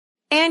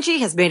Angie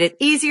has made it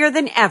easier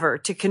than ever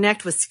to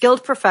connect with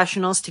skilled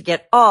professionals to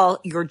get all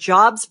your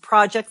jobs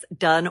projects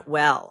done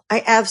well.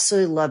 I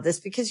absolutely love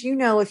this because,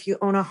 if you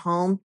own a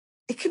home,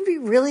 it can be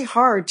really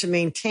hard to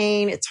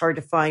maintain. It's hard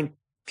to find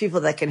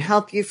people that can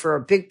help you for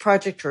a big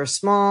project or a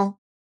small.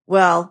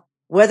 Well,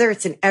 whether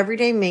it's in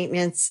everyday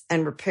maintenance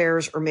and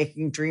repairs or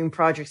making dream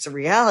projects a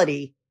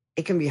reality,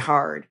 it can be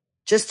hard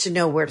just to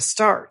know where to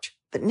start.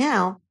 But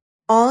now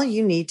all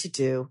you need to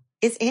do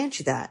is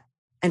Angie that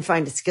and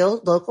find a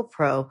skilled local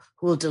pro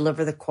who will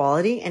deliver the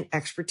quality and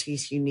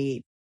expertise you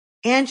need.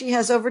 Angie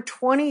has over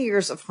 20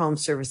 years of home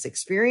service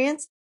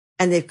experience,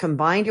 and they've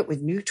combined it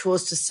with new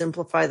tools to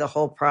simplify the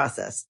whole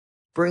process.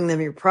 Bring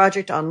them your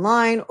project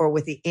online or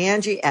with the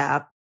Angie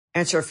app,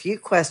 answer a few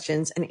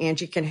questions, and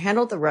Angie can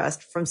handle the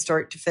rest from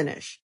start to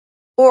finish.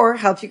 Or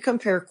help you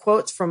compare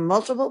quotes from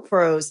multiple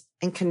pros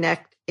and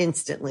connect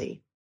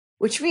instantly,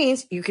 which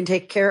means you can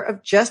take care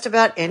of just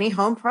about any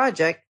home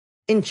project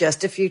in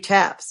just a few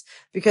taps.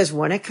 Because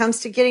when it comes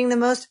to getting the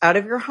most out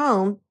of your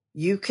home,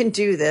 you can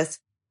do this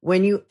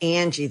when you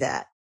Angie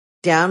that.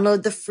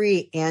 Download the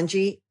free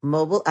Angie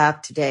mobile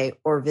app today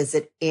or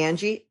visit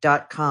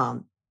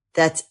Angie.com.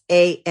 That's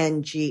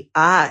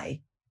ANGI.com.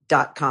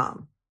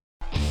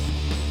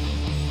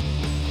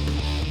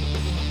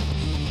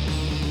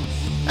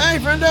 Hey,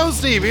 friendo,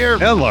 Steve here.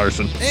 And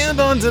Larson. And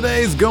on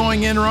today's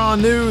Going In Raw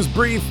news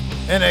brief,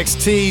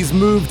 NXT's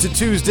move to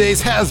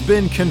Tuesdays has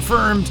been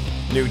confirmed.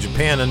 New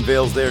Japan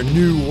unveils their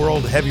new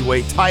World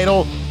Heavyweight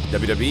title.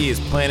 WWE is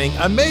planning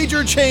a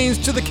major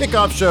change to the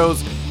kickoff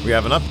shows. We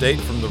have an update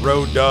from the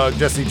Road Dogg,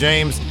 Jesse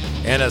James,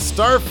 and a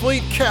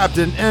Starfleet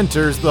captain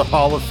enters the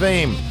Hall of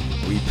Fame.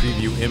 We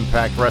preview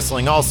Impact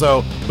Wrestling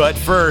also, but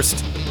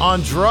first,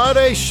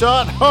 Andrade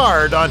shot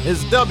hard on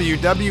his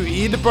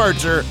WWE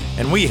departure,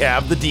 and we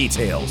have the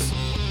details.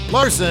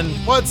 Larson,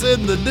 what's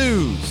in the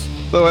news?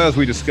 So as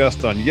we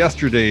discussed on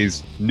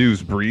yesterday's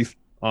news brief,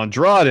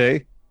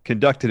 Andrade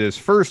conducted his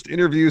first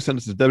interview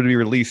since his WWE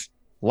release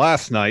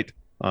last night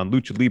on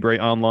Lucha Libre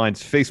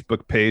Online's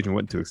Facebook page and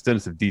went into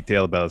extensive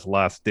detail about his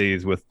last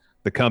days with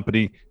the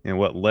company and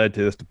what led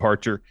to this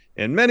departure.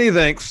 And many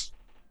thanks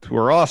to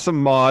our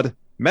awesome mod,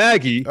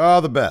 Maggie.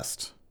 Oh, the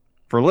best.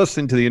 For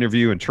listening to the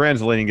interview and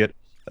translating it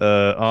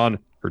on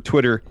her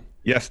Twitter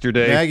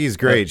yesterday. Maggie's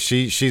great.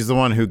 She's the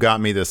one who got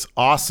me this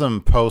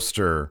awesome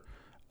poster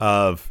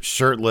of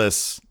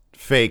shirtless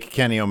fake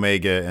Kenny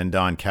Omega and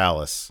Don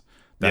Callis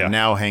that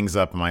now hangs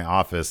up in my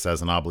office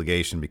as an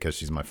obligation because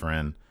she's my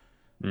friend.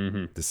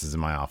 Mm-hmm. This is in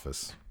my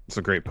office. It's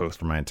a great poster.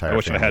 For my entire I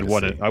wish I had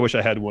one. See. I wish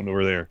I had one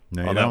over there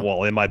on that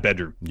wall in my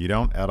bedroom. You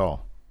don't at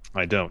all.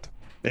 I don't.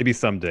 Maybe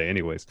someday.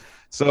 Anyways,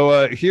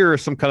 so here are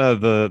some kind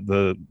of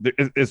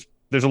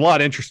there's a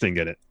lot interesting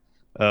in it.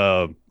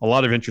 A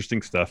lot of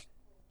interesting stuff.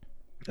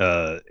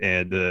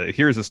 And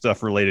here's the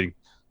stuff relating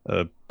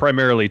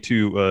primarily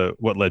to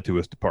what led to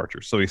his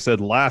departure. So he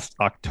said last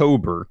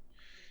October,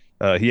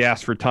 he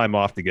asked for time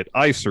off to get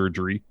eye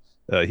surgery.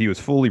 He was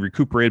fully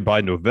recuperated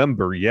by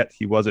November, yet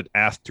he wasn't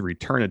asked to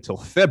return until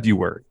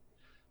February.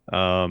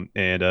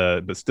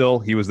 But still,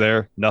 he was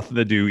there, nothing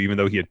to do, even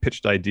though he had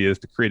pitched ideas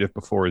to creative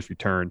before his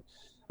return.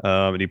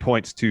 And he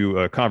points to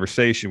a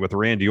conversation with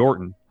Randy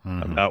Orton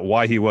about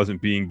why he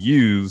wasn't being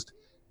used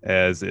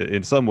as,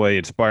 in some way,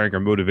 inspiring or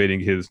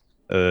motivating his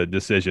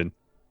decision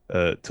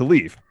to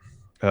leave.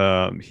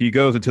 He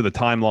goes into the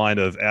timeline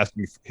of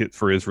asking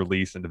for his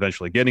release and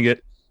eventually getting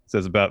it.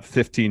 Says about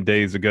 15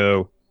 days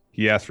ago,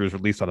 he asked for his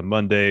release on a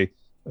Monday.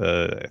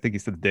 I think he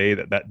said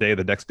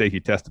the next day he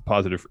tested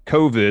positive for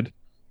COVID.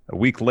 A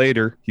week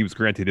later, he was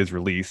granted his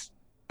release.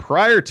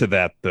 Prior to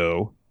that,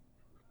 though,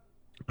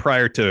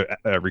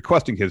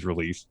 requesting his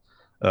release,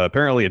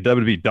 apparently a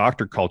WWE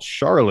doctor called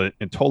Charlotte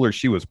and told her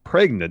she was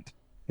pregnant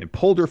and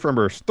pulled her from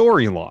her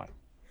storyline.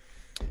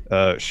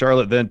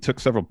 Charlotte then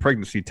took several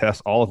pregnancy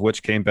tests, all of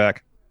which came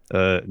back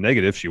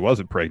negative. She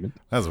wasn't pregnant.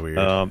 That's weird.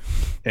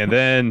 And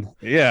then,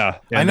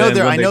 I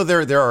know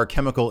there are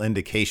chemical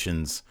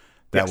indications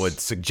that would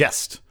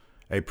suggest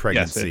a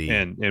pregnancy.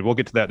 Yes, and we'll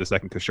get to that in a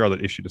second because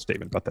Charlotte issued a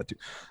statement about that too.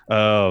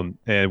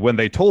 And when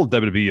they told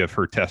WWE of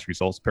her test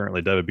results,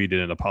 apparently WWE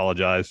didn't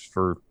apologize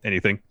for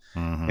anything.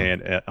 Mm-hmm.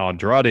 And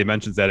Andrade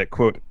mentions that it,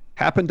 quote,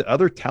 happened to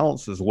other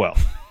talents as well.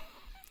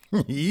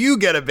 You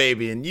get a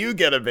baby and you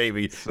get a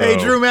baby. So, hey,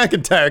 Drew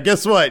McIntyre,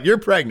 guess what? You're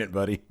pregnant,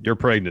 buddy. You're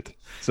pregnant.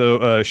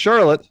 So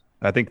Charlotte,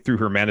 I think through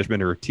her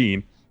management or her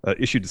team,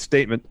 issued a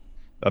statement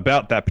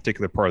about that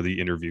particular part of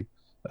the interview,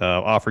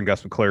 offering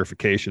us some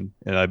clarification.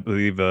 And I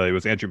believe it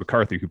was Andrew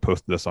McCarthy who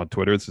posted this on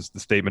Twitter. This is the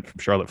statement from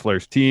Charlotte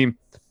Flair's team.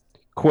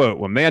 Quote,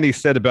 what Manny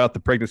said about the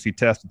pregnancy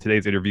test in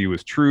today's interview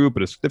is true,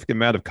 but a significant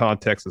amount of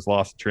context is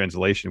lost in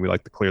translation. We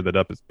like to clear that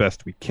up as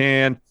best we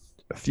can.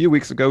 A few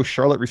weeks ago,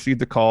 Charlotte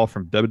received a call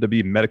from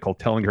WWE Medical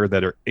telling her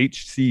that her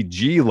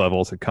HCG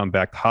levels had come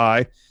back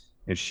high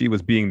and she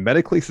was being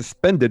medically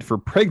suspended for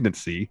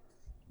pregnancy.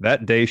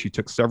 That day, she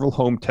took several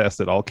home tests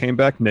that all came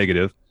back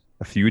negative.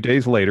 A few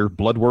days later,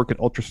 blood work and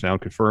ultrasound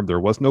confirmed there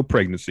was no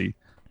pregnancy.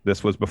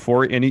 This was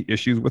before any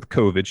issues with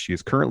COVID. She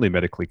is currently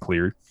medically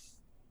cleared.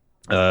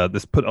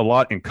 This put a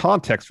lot in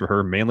context for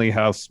her, mainly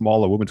how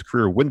small a woman's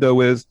career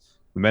window is.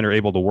 The men are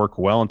able to work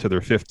well into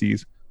their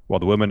 50s, while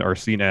the women are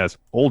seen as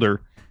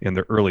older in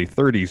their early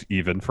 30s,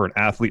 even. For an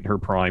athlete in her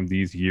prime,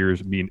 these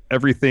years mean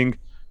everything.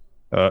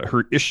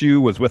 Her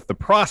issue was with the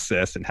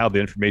process and how the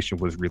information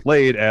was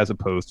relayed as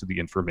opposed to the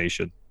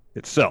information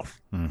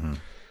itself. Mm-hmm.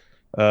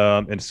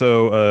 And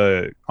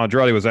so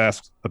Andrade was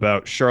asked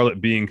about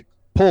Charlotte being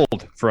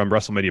pulled from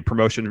WrestleMania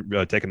promotion,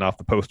 taken off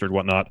the poster and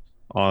whatnot.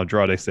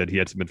 Andrade said he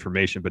had some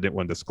information but didn't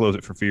want to disclose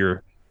it for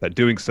fear that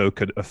doing so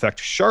could affect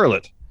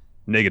Charlotte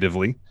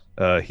negatively.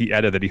 He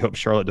added that he hopes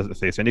Charlotte doesn't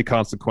face any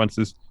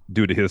consequences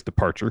due to his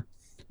departure.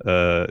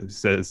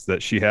 Says that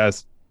she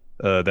has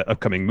that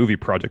upcoming movie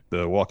project,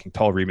 the Walking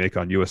Tall remake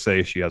on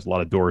USA. She has a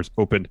lot of doors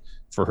open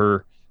for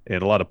her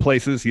in a lot of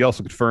places. He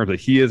also confirmed that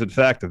he is, in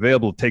fact,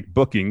 available to take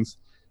bookings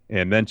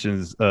and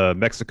mentions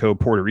Mexico,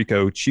 Puerto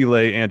Rico,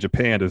 Chile, and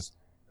Japan as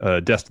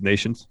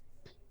destinations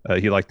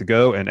he'd like to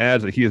go, and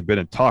adds that he has been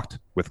in talks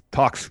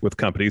with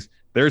companies.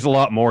 There's a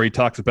lot more. He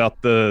talks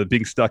about the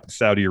being stuck in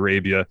Saudi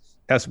Arabia,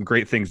 has some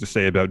great things to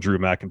say about Drew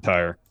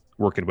McIntyre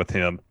working with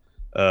him.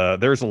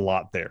 There's a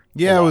lot there.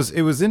 Yeah,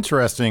 it was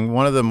interesting.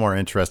 One of the more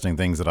interesting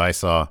things that I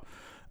saw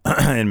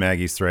in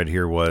Maggie's thread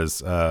here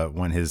was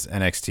when his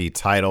NXT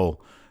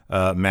title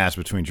match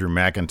between Drew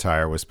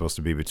McIntyre was supposed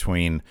to be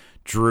between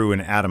Drew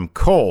and Adam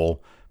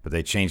Cole, but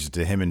they changed it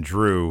to him and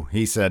Drew.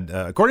 He said,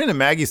 according to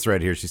Maggie's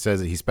thread here, she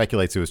says that he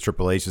speculates it was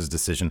Triple H's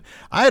decision.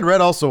 I had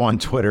read also on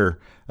Twitter.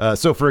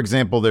 So, for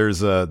example, there's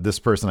this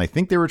person, I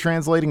think they were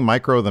translating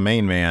Micro the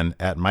Main Man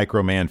at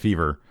Micro Man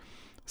Fever.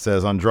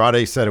 Says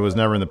Andrade said it was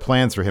never in the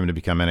plans for him to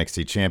become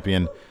NXT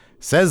champion.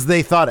 Says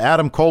they thought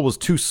Adam Cole was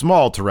too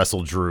small to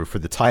wrestle Drew for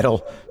the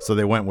title, so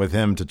they went with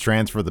him to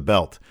transfer the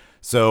belt.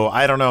 So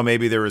I don't know.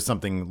 Maybe there was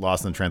something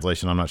lost in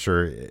translation. I'm not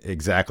sure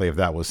exactly if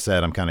that was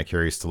said. I'm kind of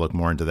curious to look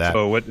more into that.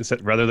 So what is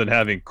it, rather than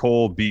having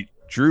Cole beat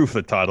Drew for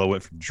the title, it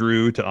went from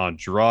Drew to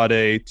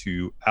Andrade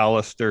to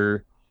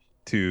Alistair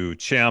to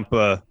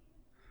Ciampa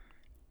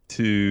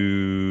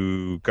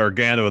to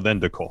Gargano and then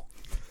to Cole.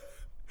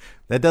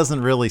 That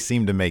doesn't really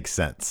seem to make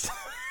sense.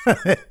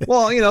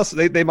 Well, so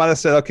they might have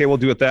said, okay, we'll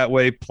do it that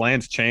way.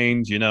 Plans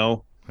change,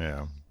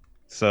 Yeah.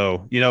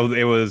 So,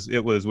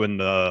 it was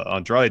when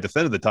Andrade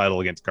defended the title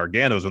against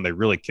Gargano's when they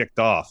really kicked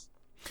off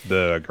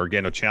the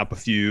Gargano-Ciampa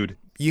feud.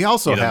 You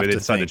also have they to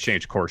decided to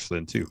change course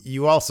then, too.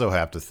 You also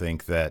have to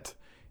think that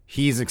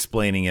he's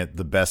explaining it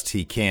the best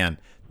he can.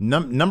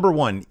 Number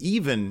one,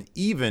 even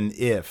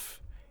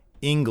if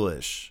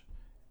English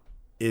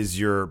is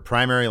your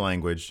primary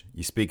language,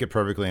 you speak it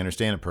perfectly,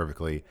 understand it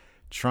perfectly,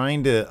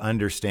 trying to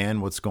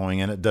understand what's going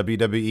on at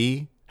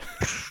WWE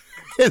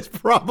it's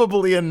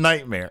probably a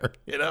nightmare.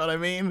 You know what I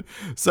mean?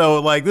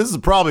 So, this is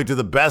probably to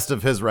the best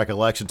of his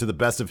recollection, to the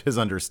best of his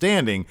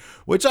understanding,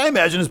 which I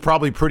imagine is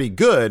probably pretty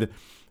good.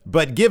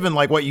 But given,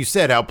 what you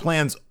said, how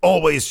plans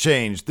always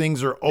change,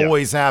 things are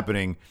always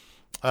happening.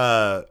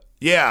 It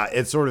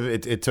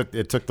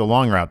took the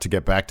long route to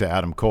get back to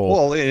Adam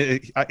Cole. Well,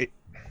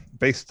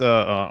 based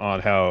on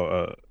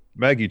how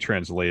Maggie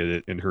translated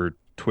it in her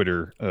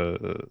Twitter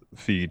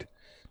feed,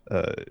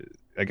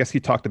 I guess he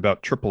talked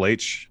about Triple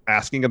H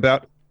asking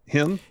about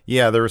him.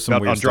 Yeah, there was some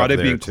about weird Andrade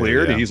stuff being too,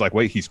 cleared, yeah. and he's like,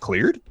 "Wait, he's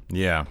cleared?"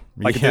 Yeah,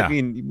 I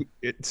mean,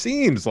 it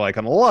seems like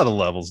on a lot of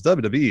levels,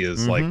 WWE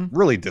is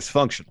really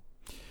dysfunctional.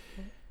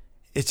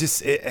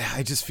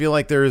 I just feel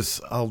like there's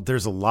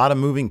a lot of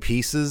moving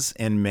pieces,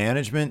 and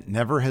management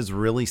never has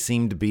really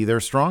seemed to be their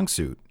strong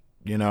suit.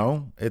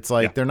 It's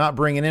they're not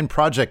bringing in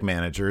project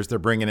managers; they're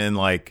bringing in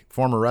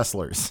former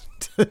wrestlers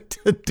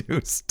to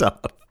do stuff.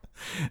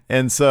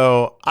 And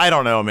so I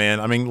don't know, man.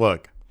 I mean,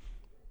 look.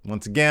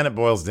 Once again, it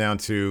boils down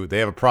to they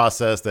have a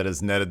process that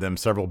has netted them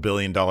several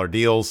billion-dollar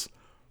deals.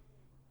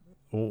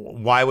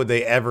 Why would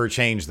they ever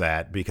change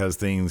that? Because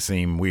things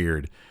seem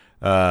weird.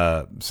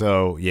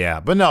 So yeah,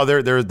 but no,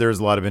 there's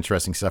a lot of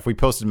interesting stuff. We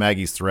posted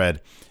Maggie's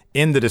thread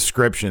in the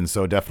description,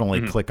 so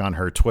definitely click on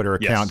her Twitter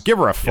account, give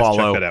her a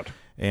follow. Check that out.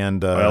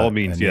 And by all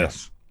means,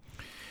 yes.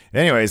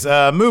 Anyways,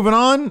 moving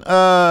on.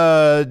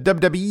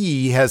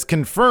 WWE has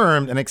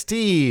confirmed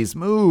NXT's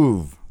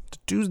move to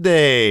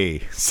Tuesday.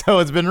 So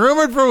it's been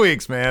rumored for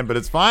weeks, man, but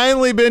it's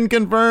finally been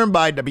confirmed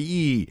by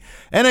WE.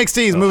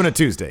 NXT is moving to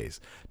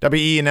Tuesdays.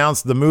 WE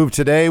announced the move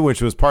today,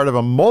 which was part of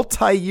a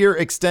multi-year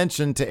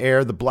extension to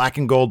air the Black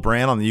and Gold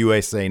brand on the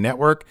USA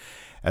Network.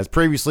 As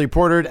previously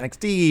reported,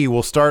 NXT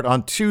will start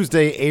on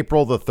Tuesday,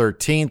 April the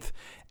 13th.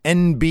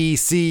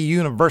 NBC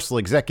Universal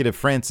executive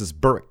Francis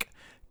Burke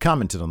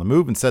commented on the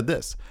move and said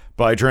this: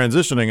 "By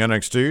transitioning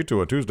NXT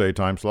to a Tuesday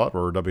time slot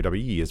where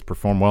WWE has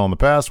performed well in the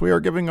past, we are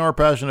giving our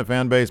passionate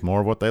fan base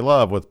more of what they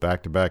love with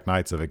back-to-back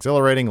nights of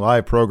exhilarating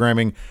live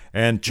programming."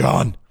 And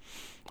John,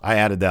 I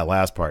added that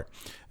last part.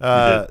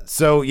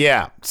 So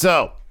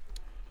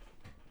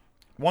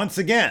once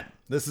again,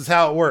 this is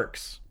how it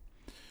works.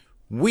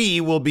 We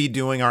will be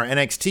doing our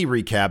NXT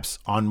recaps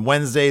on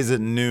Wednesdays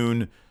at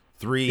noon,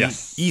 3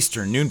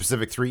 Eastern, noon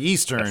Pacific, 3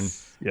 Eastern,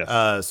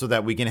 so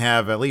that we can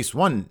have at least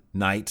one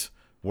night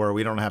where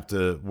we don't have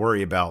to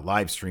worry about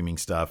live streaming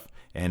stuff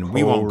and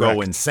we won't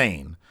go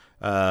insane.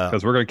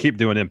 Because we're going to keep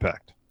doing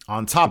Impact.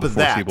 On top of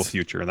that, foreseeable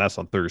future, and that's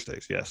on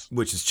Thursdays, yes.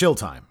 Which is chill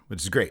time,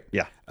 which is great.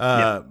 Yeah.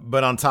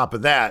 But on top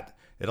of that,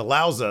 it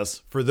allows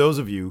us, for those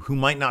of you who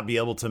might not be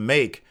able to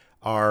make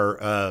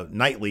our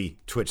nightly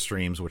Twitch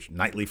streams, which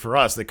nightly for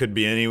us, that could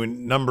be any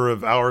number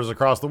of hours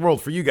across the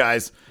world. For you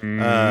guys,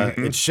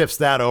 it shifts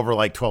that over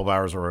like 12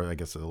 hours, or I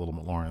guess a little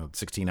bit more,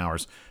 16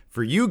 hours.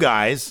 For you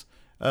guys,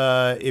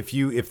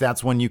 if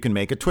that's when you can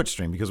make a Twitch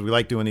stream, because we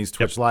like doing these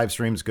Twitch live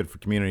streams, good for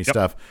community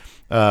stuff.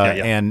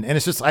 And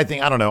it's just, I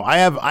don't know. I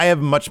have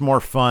much more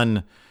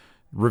fun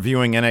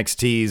reviewing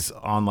NXTs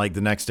on like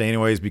the next day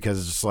anyways, because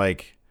it's just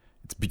like,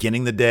 it's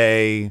beginning the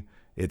day.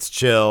 It's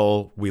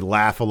chill. We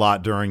laugh a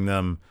lot during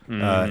them.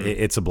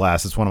 It's a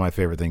blast. It's one of my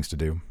favorite things to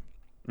do.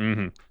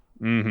 All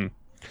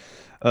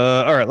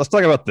right, let's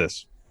talk about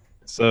this.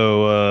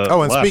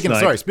 So, speaking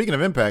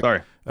of Impact,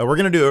 we're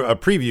going to do a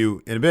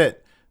preview in a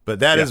bit,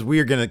 but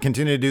we're going to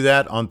continue to do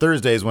that on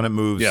Thursdays when it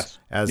moves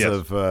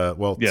of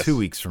 2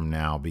 weeks from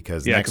now,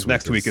 because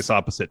next week is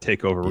opposite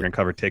TakeOver. We're going to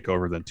cover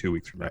TakeOver then 2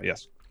 weeks from now.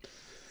 Yes.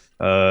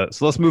 So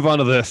let's move on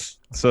to this.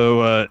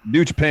 So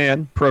New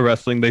Japan Pro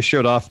Wrestling, they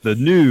showed off the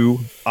new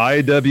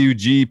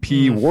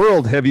IWGP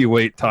World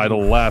Heavyweight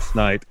title last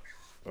night.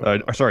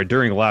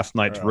 During last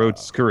night's Road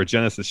to Sakura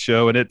Genesis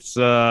show, and it's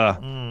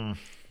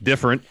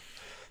different,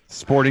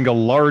 sporting a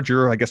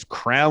larger, I guess,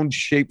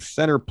 crown-shaped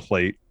center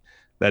plate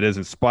that is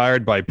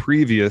inspired by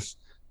previous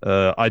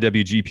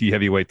IWGP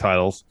heavyweight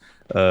titles.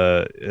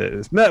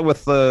 It's met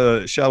with,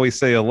 shall we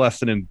say, a less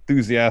than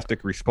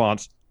enthusiastic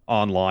response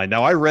online.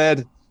 Now, I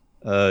read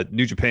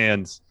New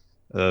Japan's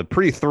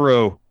pretty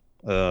thorough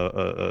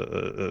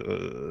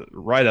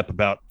write-up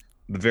about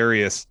the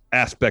various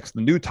aspects of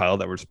the new title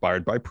that were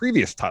inspired by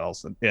previous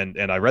titles,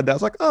 and I read that. I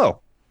was like, oh,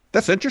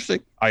 that's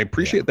interesting. I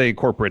appreciate they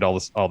incorporate all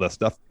that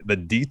stuff. The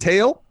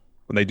detail,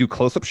 when they do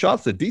close-up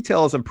shots, the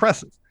detail is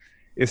impressive.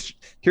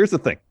 Here's the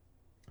thing.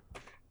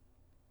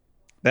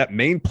 That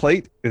main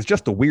plate is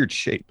just a weird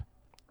shape.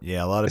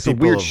 Yeah, a lot of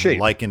people have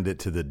likened it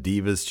to the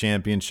Divas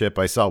Championship.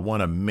 I saw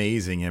one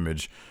amazing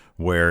image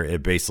where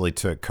it basically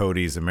took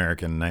Cody's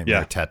American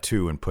Nightmare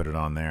tattoo and put it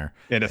on there.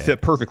 And it fit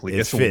perfectly.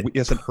 It's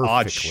an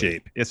odd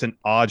shape. It's an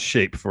odd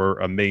shape for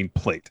a main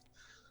plate.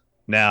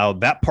 Now,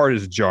 that part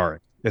is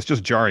jarring. It's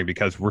just jarring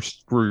because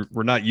we're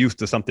not used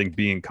to something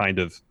being kind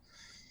of,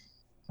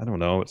 I don't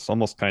know, it's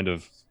almost kind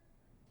of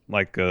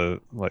like a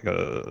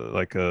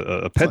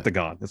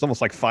pentagon. It's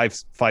almost like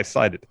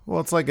five-sided. Well,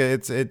 it's like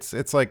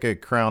a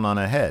crown on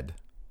a head.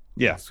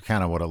 Yeah. It's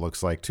kind of what it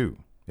looks like too.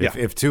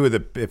 If two of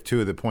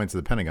the points of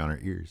the pentagon are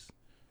ears,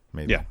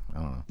 maybe. Yeah, I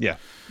don't know. Yeah.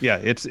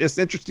 It's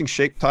an interesting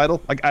shape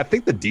title. I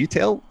think the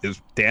detail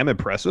is damn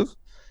impressive.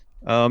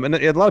 And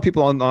a lot of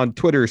people on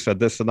Twitter said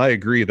this, and I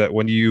agree that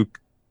when you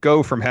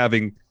go from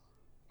having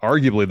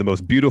arguably the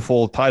most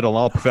beautiful title in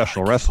all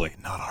professional wrestling,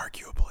 not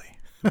arguably,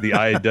 the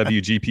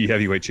IWGP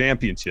Heavyweight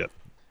Championship,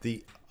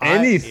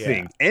 any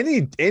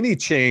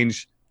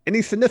change,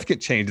 any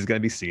significant change is going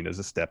to be seen as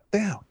a step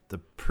down. The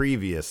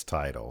previous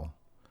title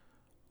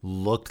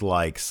looked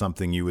like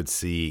something you would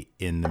see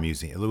in the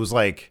museum. It was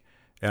like,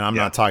 and I'm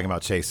not talking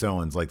about Chase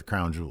Owens, like the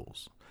Crown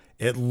Jewels.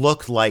 It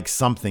looked like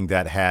something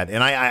that had,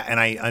 and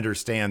I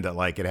understand that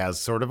like it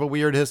has sort of a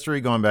weird history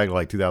going back to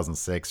like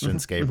 2006,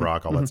 Shinsuke,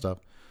 Brock, all that stuff.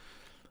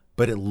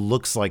 But it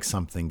looks like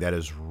something that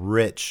is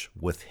rich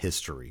with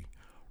history.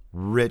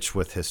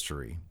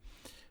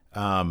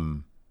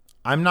 I'm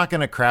not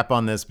going to crap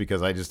on this because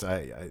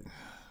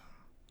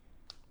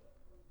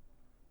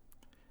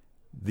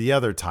the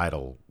other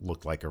title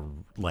looked like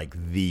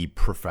the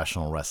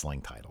professional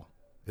wrestling title.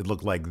 It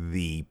looked like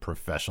It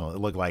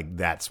looked like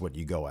that's what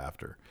you go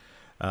after.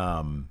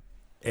 And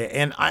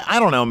I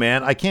don't know,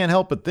 man. I can't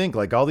help but think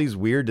like all these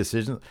weird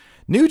decisions.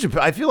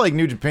 I feel like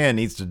New Japan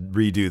needs to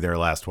redo their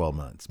last 12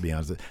 months. To be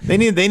honest, they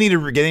need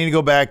to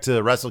go back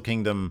to Wrestle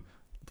Kingdom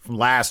from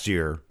last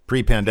year,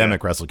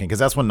 pre-pandemic Wrestle Kingdom, because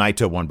that's when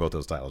Naito won both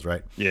those titles,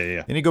 right?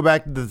 Yeah. They need to go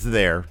back to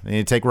there. They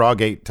need to take Raw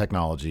Gate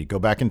technology, go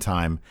back in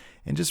time,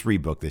 and just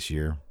rebook this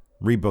year.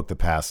 Rebook the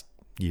past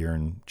year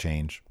and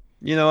change.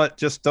 You know what?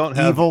 Just don't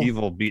have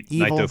Evil beat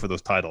Naito for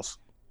those titles.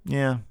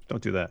 Yeah.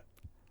 Don't do that.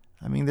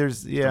 I mean, don't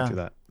do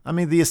that. I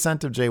mean, the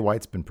ascent of Jay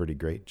White's been pretty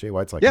great. Jay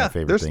White's like my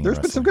favorite thing. There's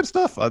been some good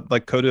stuff.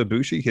 Like Kota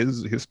Ibushi,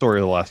 his story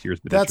of the last year has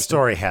been that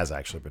story has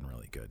actually been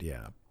really good.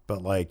 Yeah,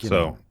 but like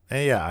I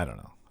don't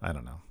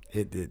know.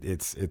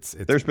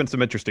 There's been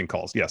some interesting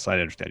calls. Yes, I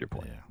understand your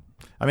point. Yeah.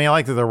 I mean, I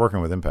like that they're working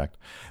with Impact.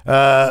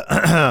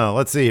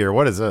 Let's see here.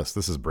 What is this?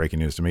 This is breaking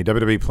news to me.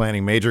 WWE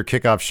planning major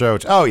kickoff show.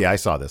 Oh, yeah, I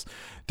saw this.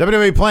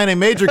 WWE planning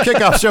major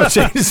kickoff show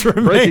changes for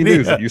breaking Mania.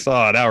 News that you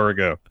saw an hour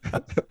ago.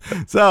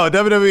 So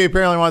WWE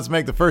apparently wants to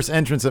make the first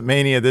entrance at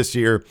Mania this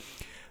year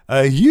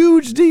a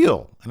huge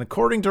deal. And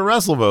according to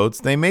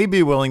WrestleVotes, they may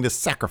be willing to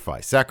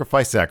sacrifice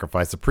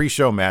a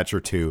pre-show match or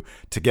two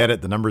to get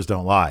it. The numbers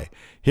don't lie.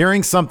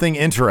 Hearing something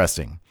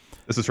interesting.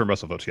 This is from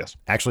WrestleVotes, yes.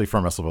 Actually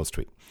from WrestleVotes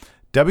tweet.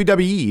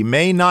 WWE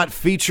may not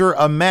feature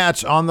a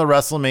match on the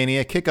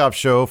WrestleMania kickoff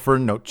show for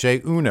Noche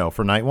Uno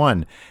for night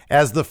one,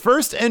 as the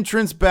first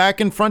entrance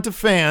back in front of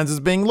fans is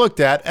being looked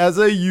at as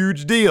a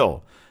huge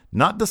deal.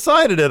 Not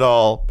decided at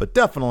all, but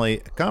definitely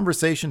a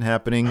conversation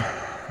happening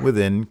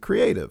within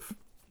creative.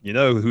 You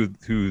know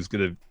who's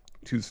gonna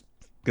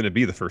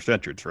be the first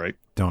entrance, right?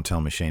 Don't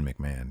tell me Shane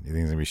McMahon. You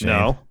think it's gonna be Shane?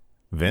 No.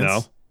 Vince?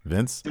 No.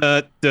 Vince?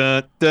 Dun,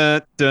 dun,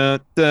 dun, dun,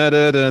 dun,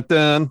 dun, dun,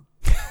 dun.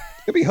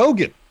 It'll be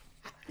Hogan.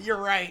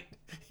 You're right.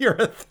 You're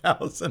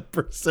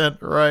 1,000%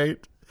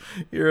 right.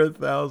 You're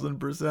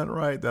 1,000%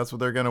 right. That's what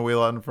they're gonna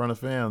wheel out in front of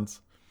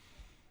fans.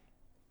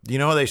 You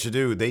know what they should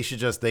do? They should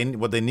just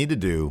what they need to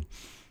do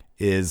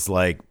is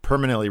like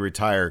permanently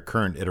retire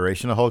current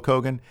iteration of Hulk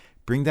Hogan.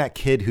 Bring that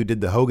kid who did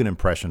the Hogan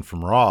impression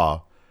from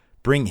Raw.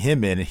 Bring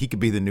him in, and he could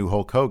be the new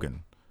Hulk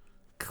Hogan.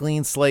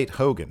 Clean slate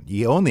Hogan.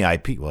 You own the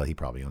IP. Well, he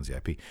probably owns the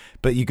IP,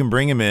 but you can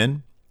bring him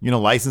in.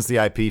 License the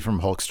IP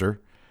from Hulkster,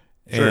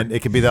 and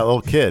it could be that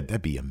little kid.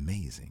 That'd be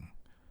amazing.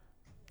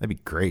 That'd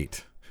be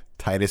great.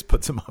 Titus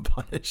puts him up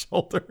on his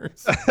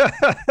shoulders.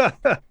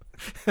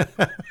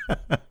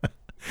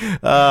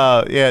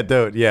 Yeah,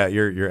 dude. Yeah,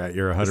 you're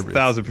 100%.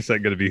 1,000%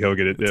 going to be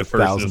Hogan at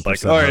first. It's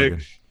like, all right,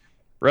 Hogan.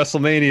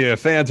 WrestleMania,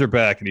 fans are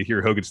back, and you hear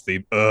Hogan's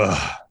theme.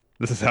 Ugh,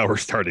 this is how we're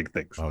starting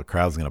things. Oh, the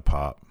crowd's gonna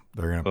pop.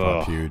 They're gonna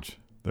pop huge.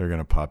 They're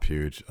gonna pop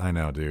huge. I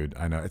know, dude.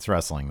 I know. It's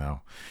wrestling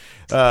though.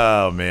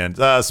 Oh man.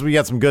 So we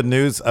got some good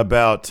news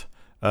about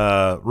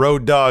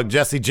Road Dogg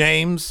Jesse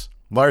James.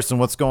 Larson,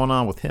 what's going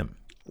on with him?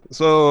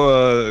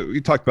 So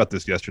we talked about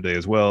this yesterday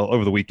as well.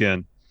 Over the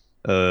weekend,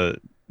 Road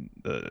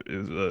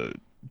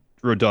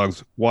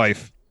Dogg's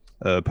wife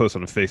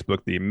posted on Facebook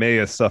the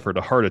Maya suffered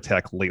a heart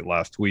attack late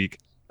last week.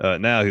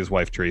 Now his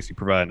wife Tracy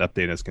provided an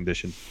update on his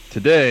condition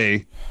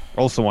today,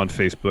 also on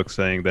Facebook,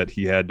 saying that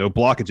he had no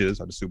blockages,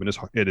 I'd assume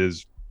in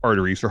his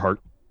arteries or heart,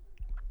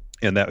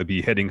 and that would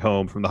be heading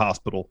home from the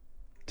hospital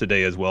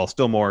today as well.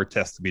 Still more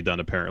tests to be done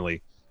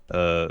apparently,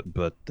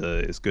 but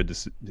it's good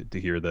to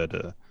hear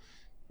that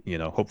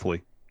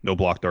hopefully no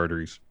blocked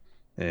arteries,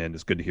 and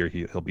it's good to hear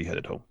he'll be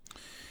headed home.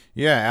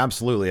 Yeah,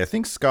 absolutely. I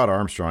think Scott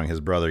Armstrong, his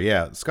brother.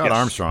 Yeah, Scott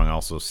Armstrong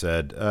also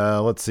said,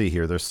 let's see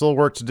here. There's still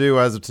work to do.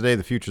 As of today,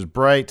 the future's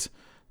bright.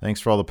 Thanks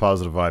for all the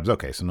positive vibes.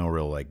 Okay, so no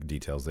real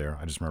details there.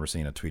 I just remember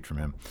seeing a tweet from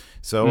him.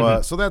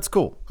 So so that's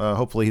cool.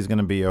 Hopefully he's going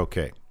to be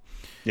okay.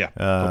 Yeah.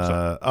 Hope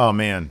so. Oh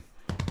man,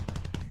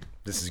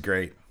 this is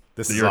great.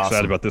 You're awesome.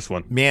 Excited about this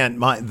one, man.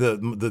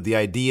 The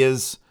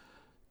ideas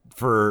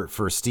for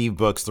Steve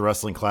Book's The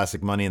Wrestling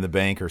Classic Money in the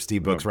Bank or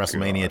Steve Book's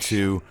WrestleMania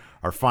 2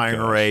 are firing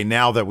array.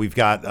 Now that we've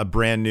got a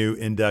brand new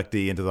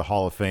inductee into the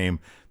Hall of Fame,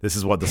 this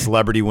is what the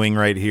celebrity wing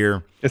right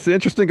here. It's an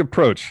interesting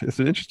approach.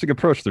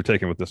 They're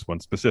taking with this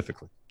one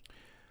specifically.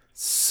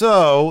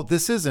 So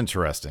this is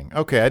interesting.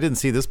 Okay, I didn't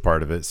see this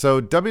part of it.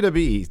 So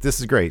WWE, this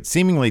is great.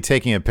 Seemingly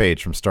taking a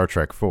page from Star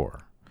Trek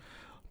 4.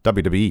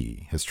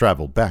 WWE has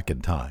traveled back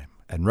in time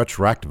and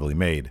retroactively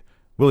made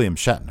William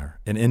Shatner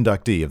an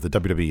inductee of the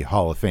WWE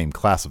Hall of Fame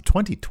class of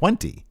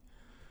 2020.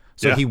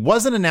 So he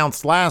wasn't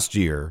announced last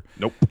year.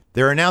 Nope.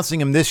 They're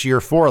announcing him this year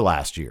for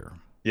last year.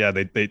 Yeah,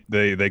 they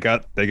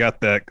got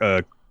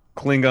that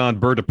Klingon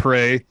bird of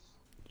prey,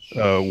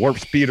 warp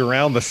speed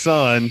around the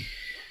sun,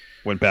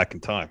 went back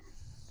in time.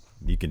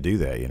 You can do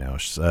that,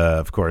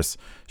 Of course,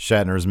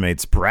 Shatner has made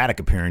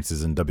sporadic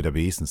appearances in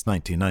WWE since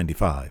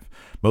 1995.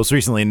 Most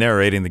recently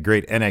narrating the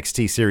great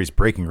NXT series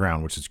Breaking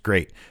Ground, which is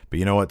great. But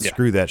you know what?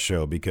 Screw that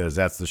show, because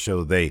that's the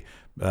show they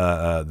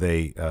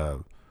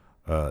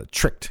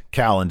tricked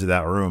Cal into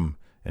that room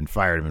and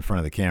fired him in front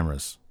of the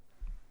cameras.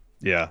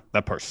 Yeah,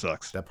 that part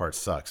sucks. That part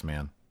sucks,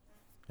 man.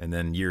 And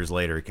then years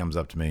later, he comes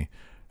up to me.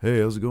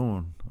 Hey, how's it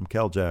going? I'm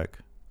Cal Jack.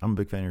 I'm a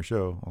big fan of your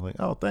show. I'm like,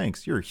 oh,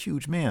 thanks. You're a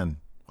huge man.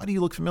 Why do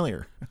you look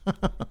familiar?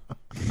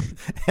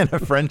 And a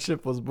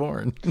friendship was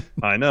born.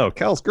 I know.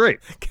 Cal's great.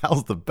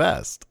 Cal's the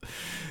best.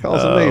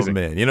 Cal's amazing.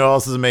 Man. You know what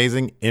else is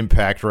amazing?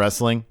 Impact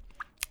Wrestling.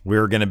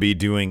 We're going to be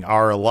doing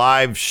our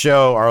live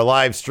show, our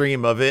live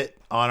stream of it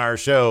on our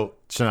show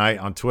tonight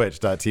on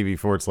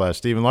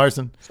twitch.tv/Steven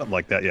Larson. Something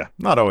like that, yeah.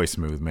 Not always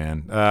smooth,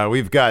 man.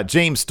 We've got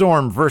James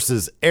Storm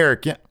versus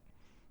Eric Young.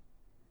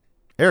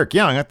 Eric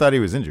Young, I thought he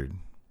was injured.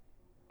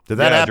 Did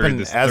that happen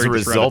as a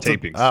result of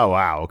tapings? Oh,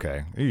 wow.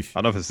 Okay. Eesh.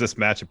 I don't know if it's this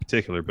match in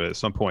particular, but at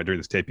some point during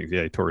this taping,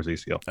 he tore his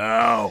ACL.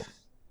 Oh.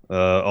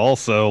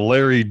 Also,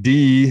 Larry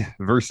D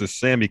versus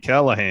Sami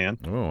Callihan.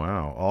 Oh,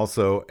 wow.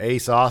 Also,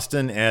 Ace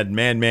Austin and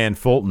Man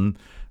Fulton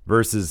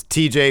versus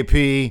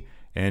TJP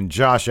and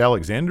Josh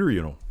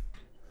Alexander,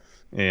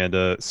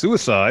 And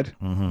Suicide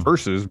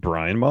versus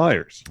Brian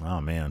Myers. Oh,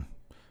 man.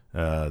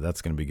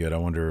 That's going to be good. I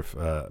wonder if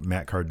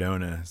Matt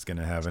Cardona is going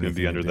to have anything. Going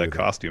to be under that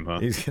costume, huh?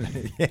 He's going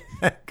to,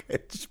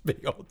 just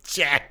big old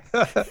Jack.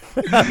 He's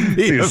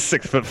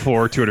 6'4",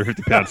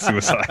 250-pound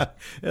Suicide.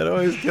 It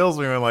always kills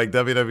me when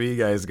WWE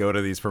guys go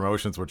to these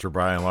promotions, which are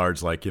by and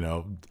large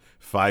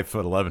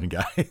 5'11"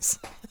 guys.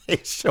 They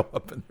show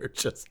up and they're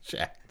just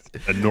jacked.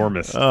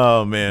 Enormous.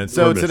 Oh, man.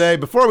 So today,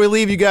 before we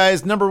leave you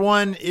guys, number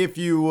one, if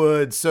you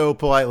would so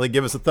politely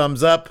give us a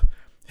thumbs up.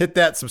 hit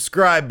that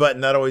subscribe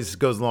button. That always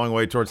goes a long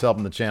way towards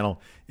helping the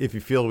channel. If you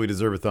feel we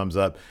deserve a thumbs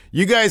up,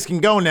 you guys can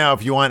go now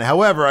if you want.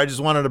 However, I just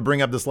wanted to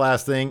bring up this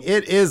last thing.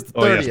 It is the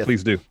 30th. Oh, yes,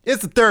 please do.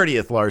 It's the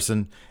 30th,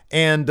 Larson.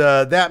 And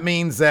that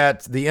means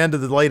that the end of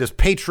the latest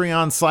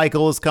Patreon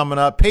cycle is coming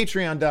up.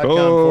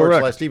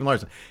 Patreon.com/Stephen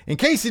Larson. In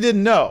case you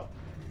didn't know,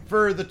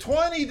 for the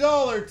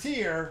 $20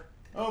 tier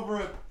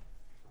over at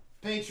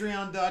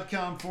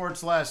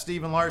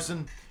Patreon.com/Stephen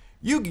Larson,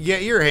 you can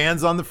get your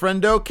hands on the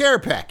Friendo Care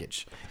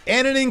Package.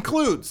 And it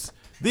includes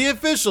the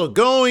official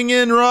Going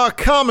In Raw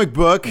comic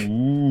book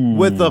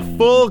with a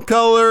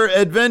full-color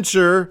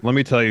adventure. Let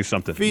me tell you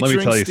something.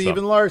 Featuring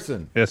Stephen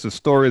Larson. It's a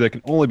story that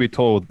can only be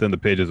told within the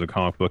pages of a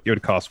comic book. It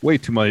would cost way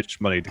too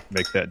much money to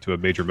make that into a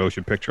major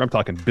motion picture. I'm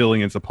talking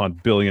billions upon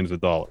billions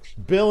of dollars.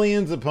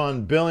 Billions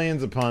upon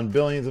billions upon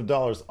billions of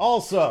dollars.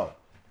 Also,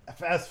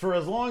 as for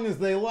as long as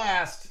they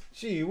last,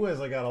 gee whiz,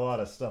 I got a lot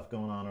of stuff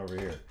going on over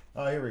here.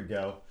 Oh, here we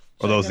go.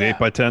 Are those the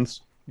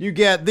 8x10s? You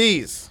get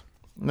these.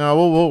 No,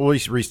 we'll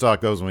restock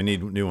those when we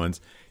need new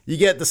ones. You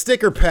get the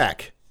sticker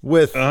pack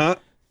with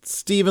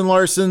Stephen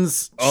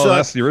Larson's Oh,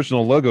 that's the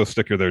original logo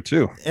sticker there,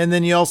 too. And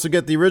then you also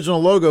get the original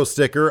logo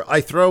sticker.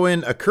 I throw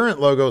in a current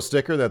logo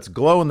sticker that's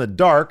glow in the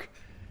dark.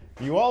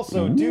 You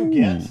also do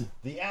get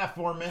the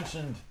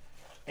aforementioned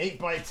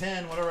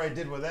 8x10, whatever I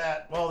did with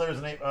that. Well, there's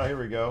an 8. Oh, here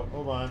we go.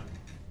 Hold on.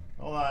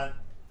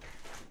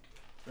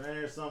 Right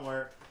here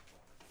somewhere.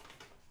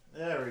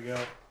 There we go.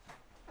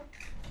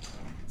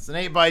 It's an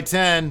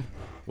 8x10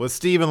 with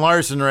Stephen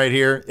Larson right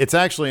here. It's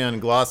actually on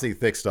glossy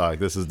thick stock.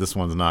 This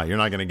one's not. You're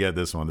not going to get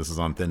this one. This is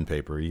on thin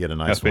paper. You get a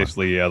nice one. That's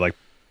basically like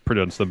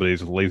printed on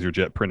somebody's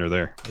LaserJet printer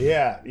there.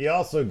 Yeah. You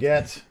also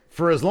get,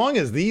 for as long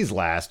as these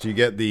last, you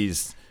get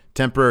these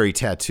temporary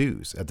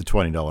tattoos at the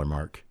 $20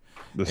 mark.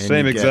 The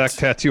same exact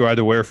tattoo I had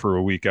to wear for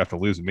a week after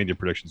losing media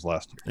predictions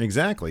last year.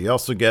 Exactly. You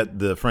also get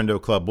the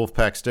Friendo Club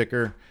Wolfpack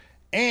sticker.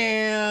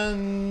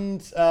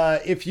 And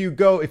if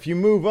you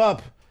move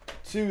up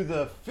to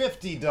the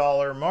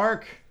 $50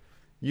 mark,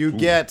 you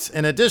get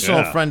an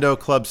additional Friendo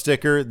Club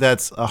sticker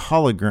that's a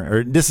hologram.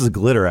 Or this is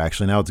glitter,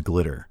 actually. Now it's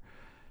glitter.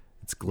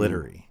 It's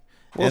glittery.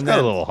 Well, it's got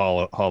a little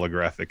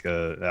holographic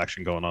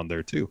action going on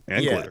there, too.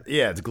 And glitter.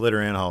 Yeah, it's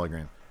glitter and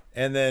hologram.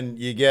 And then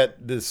you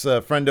get this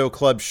Friendo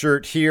Club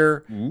shirt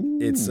here.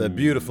 It's a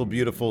beautiful,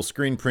 beautiful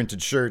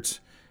screen-printed shirt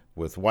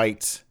with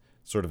white,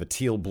 sort of a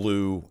teal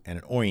blue, and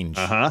an orange.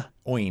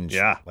 Orange.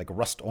 Yeah. Like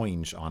rust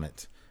orange on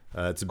it.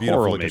 It's a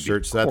beautiful looking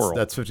shirt, so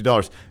that's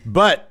 $50.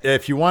 But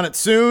if you want it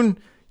soon,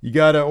 you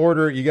got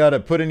to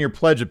put in your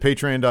pledge at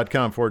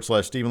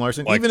patreon.com/Stephen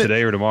Larson. Like even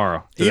today or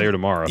tomorrow.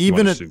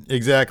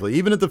 Exactly.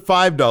 Even at the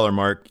 $5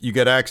 mark, you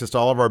get access to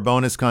all of our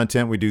bonus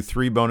content. We do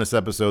 3 bonus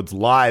episodes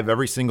live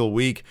every single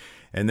week.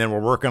 And then we're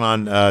working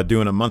on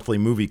doing a monthly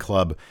movie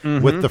club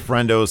with the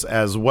Friendos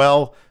as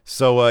well.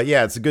 So,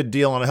 it's a good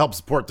deal, and it helps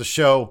support the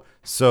show.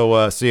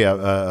 So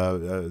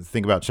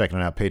think about checking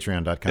it out,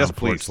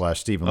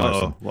 patreon.com/Stephen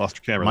Larson. Lost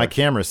your camera. My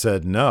camera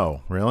said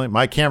no. Really?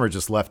 My camera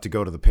just left to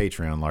go to the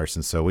Patreon,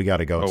 Larson, so we got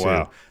to go too.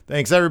 Wow.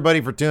 Thanks,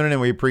 everybody, for tuning in.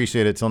 We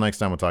appreciate it. Till next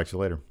time, we'll talk to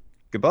you later.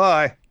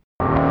 Goodbye.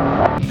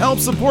 Help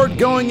support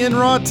Going In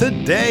Raw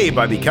today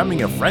by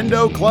becoming a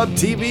Friendo Club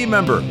TV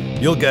member.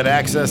 You'll get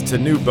access to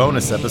new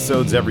bonus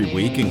episodes every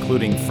week,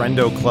 including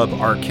Friendo Club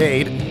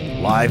Arcade,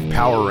 Live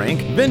Power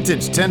Rank,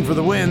 Vintage 10 for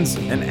the Wins,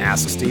 and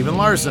Ask Stephen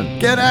Larson.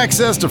 Get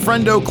access to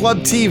Friendo Club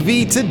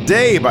TV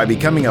today by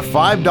becoming a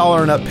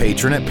 $5 and up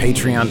patron at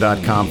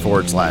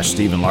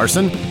patreon.com/Stephen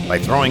Larson, by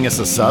throwing us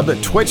a sub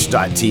at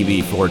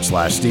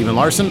twitch.tv/Stephen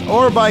Larson,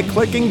 or by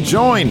clicking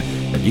join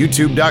at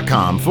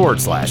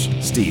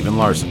youtube.com/Stephen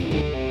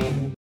Larson.